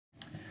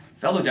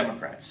Fellow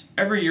Democrats,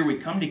 every year we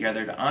come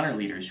together to honor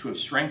leaders who have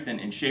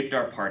strengthened and shaped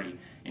our party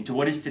into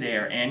what is today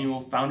our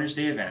annual Founders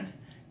Day event,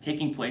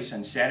 taking place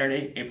on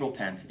Saturday, April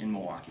 10th in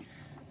Milwaukee.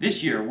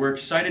 This year, we're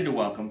excited to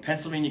welcome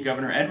Pennsylvania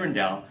Governor Ed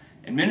Rendell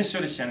and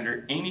Minnesota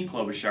Senator Amy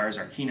Klobuchar as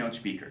our keynote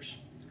speakers.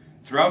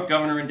 Throughout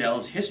Governor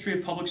Rendell's history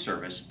of public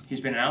service,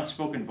 he's been an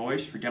outspoken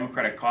voice for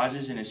Democratic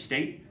causes in his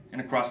state and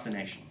across the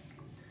nation.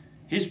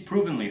 His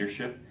proven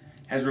leadership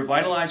has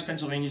revitalized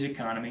Pennsylvania's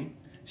economy,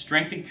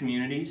 strengthened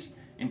communities,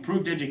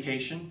 improved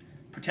education,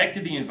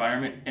 protected the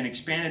environment, and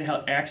expanded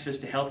access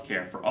to health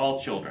care for all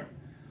children,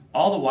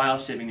 all the while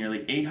saving nearly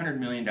 $800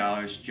 million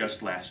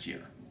just last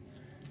year.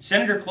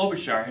 Senator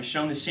Klobuchar has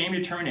shown the same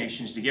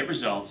determinations to get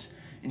results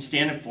and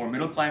stand up for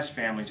middle-class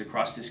families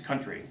across this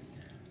country.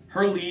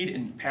 Her lead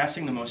in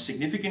passing the most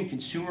significant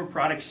consumer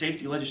product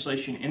safety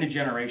legislation in a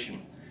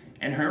generation,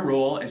 and her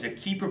role as a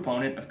key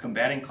proponent of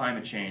combating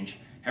climate change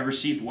have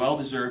received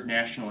well-deserved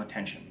national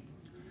attention.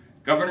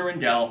 Governor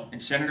Rendell and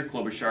Senator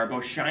Klobuchar are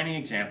both shining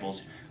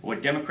examples of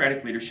what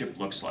Democratic leadership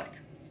looks like.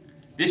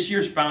 This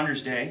year's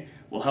Founders Day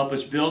will help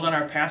us build on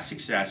our past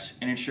success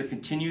and ensure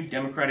continued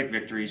Democratic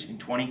victories in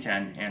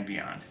 2010 and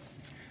beyond.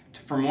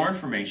 For more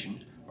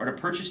information or to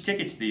purchase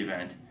tickets to the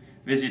event,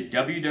 visit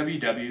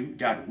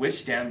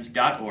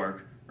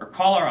www.wisdems.org or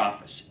call our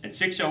office at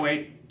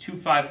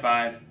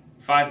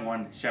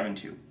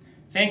 608-255-5172.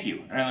 Thank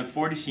you, and I look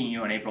forward to seeing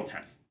you on April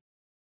 10th.